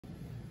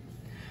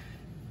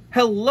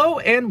Hello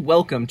and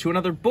welcome to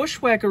another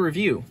Bushwhacker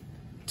review.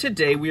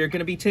 Today we are going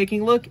to be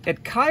taking a look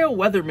at Kyle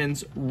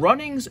Weatherman's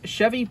Runnings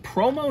Chevy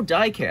Promo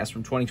Diecast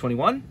from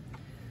 2021.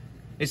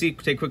 As you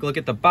take a quick look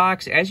at the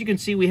box, as you can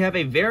see we have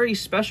a very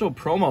special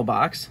promo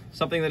box,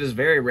 something that is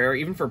very rare.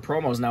 Even for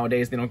promos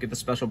nowadays they don't get the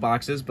special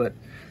boxes, but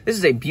this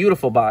is a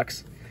beautiful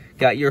box.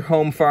 Got your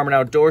home, farm, and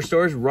outdoor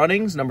stores,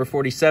 Runnings, number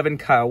 47,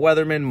 Kyle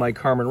Weatherman, Mike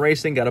Harmon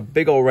Racing. Got a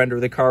big old render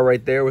of the car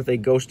right there with a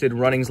ghosted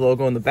Runnings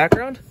logo in the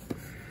background.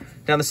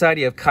 Down the side,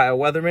 you have Kyle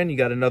Weatherman. You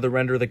got another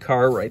render of the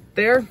car right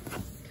there.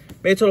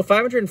 Made a total of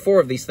 504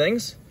 of these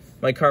things.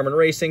 Mike Harmon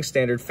Racing,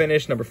 standard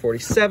finish, number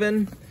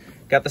 47.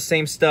 Got the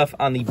same stuff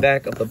on the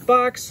back of the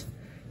box.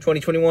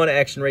 2021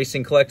 Action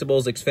Racing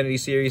Collectibles, Xfinity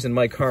Series, and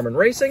Mike Harmon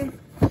Racing.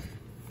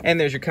 And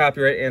there's your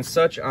copyright and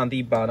such on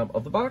the bottom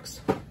of the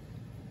box.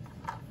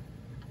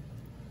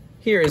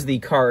 Here is the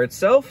car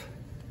itself.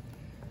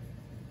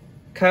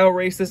 Kyle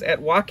raced this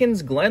at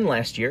Watkins Glen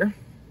last year.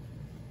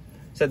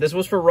 Said this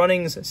was for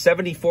Runnings'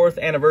 74th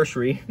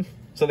anniversary,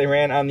 so they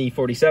ran on the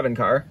 47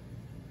 car.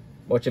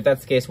 Which, if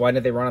that's the case, why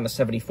did they run on the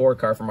 74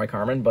 car for Mike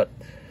Harmon? But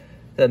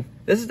then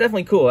this is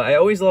definitely cool. I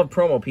always love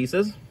promo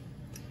pieces.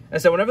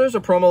 And so whenever there's a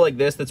promo like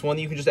this, that's one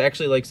that you can just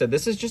actually, like I said,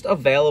 this is just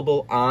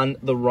available on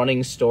the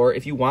Runnings store.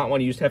 If you want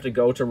one, you just have to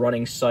go to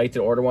Runnings' site to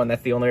order one.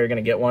 That's the only way you're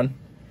going to get one.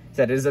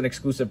 That is an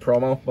exclusive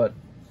promo, but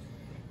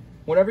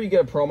whenever you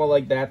get a promo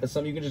like that, that's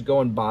something you can just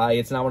go and buy.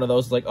 It's not one of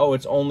those like, oh,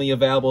 it's only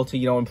available to,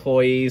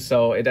 employees,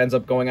 so it ends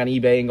up going on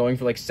eBay and going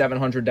for like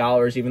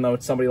 $700, even though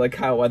it's somebody like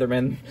Kyle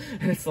Weatherman.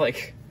 And it's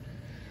like,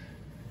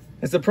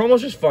 the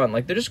promo's just fun.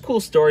 Like, they're just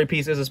cool story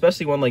pieces,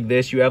 especially one like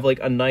this. You have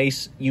like a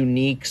nice,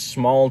 unique,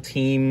 small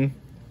team,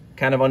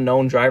 kind of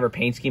unknown driver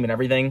paint scheme and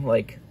everything.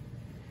 Like,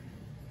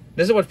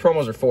 this is what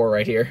promos are for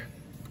right here.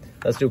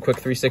 Let's do a quick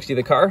 360 of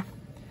the car.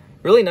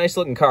 Really nice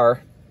looking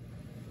car.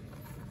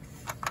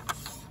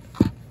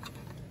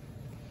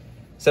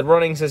 Said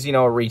Runnings is,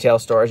 a retail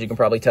store, as you can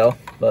probably tell.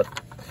 But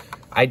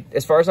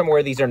as far as I'm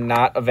aware, these are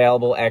not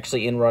available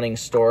actually in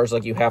Runnings stores.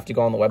 Like, you have to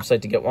go on the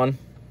website to get one.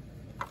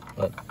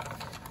 But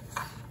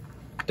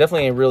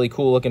definitely a really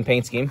cool looking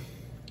paint scheme.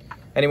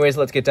 Anyways,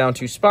 let's get down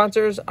to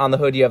sponsors. On the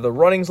hood, you have the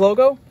Runnings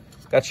logo.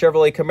 Got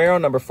Chevrolet Camaro,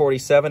 number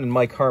 47, and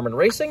Mike Harmon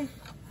Racing.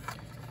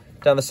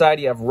 Down the side,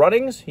 you have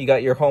Runnings. You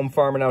got your home,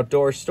 farm, and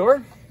outdoor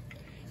store.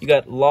 You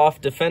got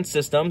Loft Defense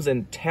Systems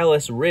and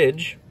Talus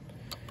Ridge.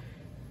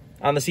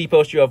 On the C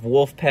post, you have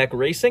Wolfpack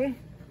Racing.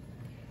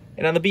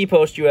 And on the B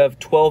post, you have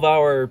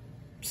 12-hour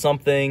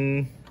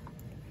something,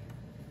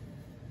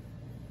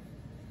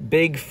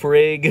 Big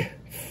Frig,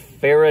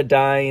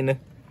 Faradine,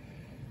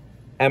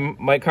 and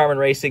Mike Harmon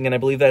Racing, and I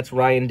believe that's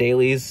Ryan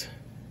Daly's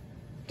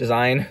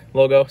design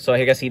logo. So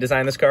I guess he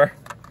designed this car.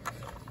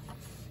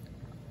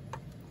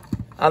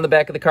 On the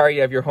back of the car,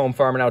 you have your home,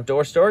 farm, and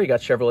outdoor store. You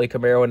got Chevrolet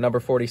Camaro and number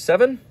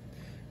 47.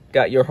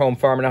 Got your home,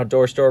 farm, and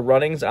outdoor store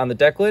Runnings on the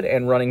deck lid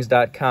and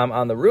Runnings.com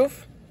on the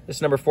roof. This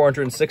is number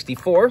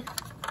 464.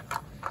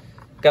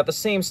 Got the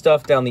same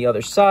stuff down the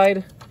other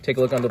side. Take a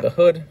look under the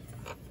hood.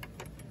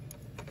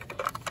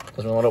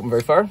 Doesn't want to open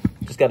very far.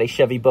 Just got a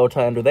Chevy bow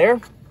tie under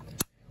there.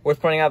 Worth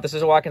pointing out, this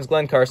is a Watkins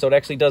Glen car, so it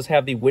actually does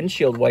have the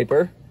windshield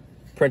wiper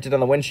printed on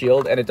the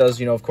windshield, and it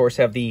does, of course,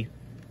 have the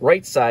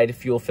right side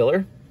fuel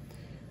filler.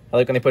 I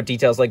like when they put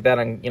details like that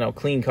on,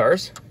 clean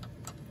cars.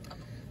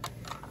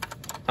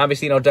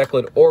 Obviously, no deck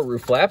lid or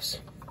roof flaps.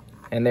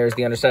 And there's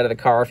the underside of the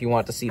car if you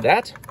want to see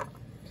that.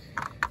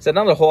 So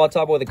not a whole lot to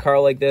talk about with a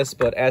car like this,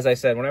 but as I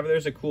said, whenever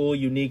there's a cool,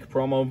 unique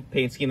promo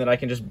paint scheme that I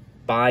can just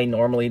buy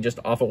normally just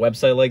off a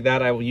website like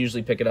that, I will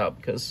usually pick it up.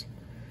 Because,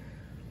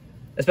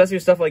 especially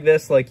with stuff like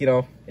this, like,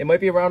 it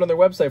might be around on their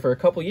website for a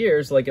couple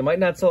years. Like, it might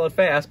not sell it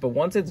fast, but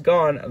once it's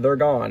gone, they're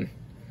gone.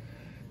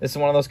 This is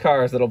one of those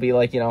cars that'll be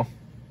like,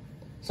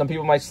 some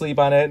people might sleep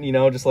on it,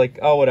 just like,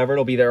 oh, whatever,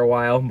 it'll be there a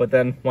while. But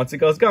then once it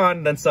goes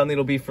gone, then suddenly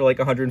it'll be for like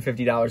 $150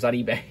 on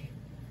eBay.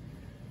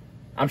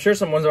 I'm sure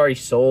someone's already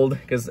sold,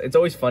 because it's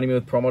always funny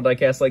with promo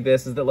diecasts like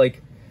this, is that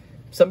like,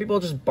 some people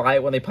just buy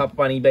it when they pop up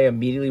on eBay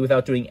immediately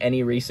without doing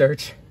any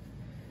research.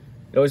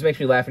 It always makes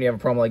me laugh when you have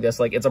a promo like this.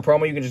 Like, it's a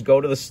promo you can just go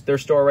to their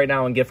store right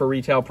now and get for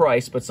retail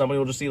price, but somebody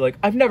will just see like,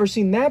 I've never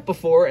seen that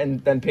before,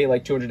 and then pay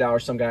like $200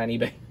 to some guy on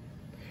eBay.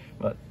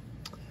 But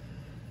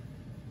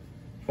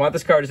if you want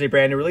this car as a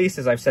brand new release,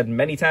 as I've said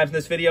many times in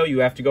this video, you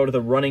have to go to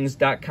the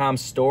Runnings.com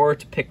store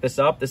to pick this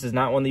up. This is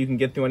not one that you can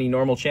get through any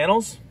normal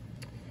channels.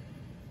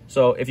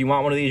 So if you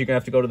want one of these, you're going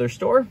to have to go to their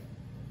store.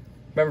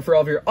 Remember, for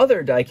all of your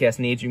other diecast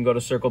needs, you can go to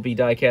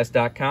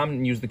CircleBDiecast.com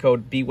and use the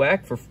code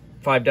BWhack for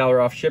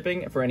 $5 off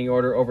shipping for any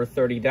order over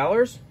 $30.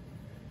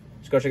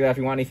 Just go check it out if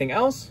you want anything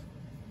else.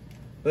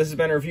 This has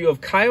been a review of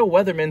Kyle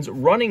Weatherman's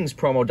Runnings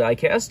promo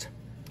diecast.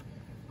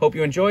 Hope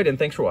you enjoyed, and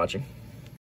thanks for watching.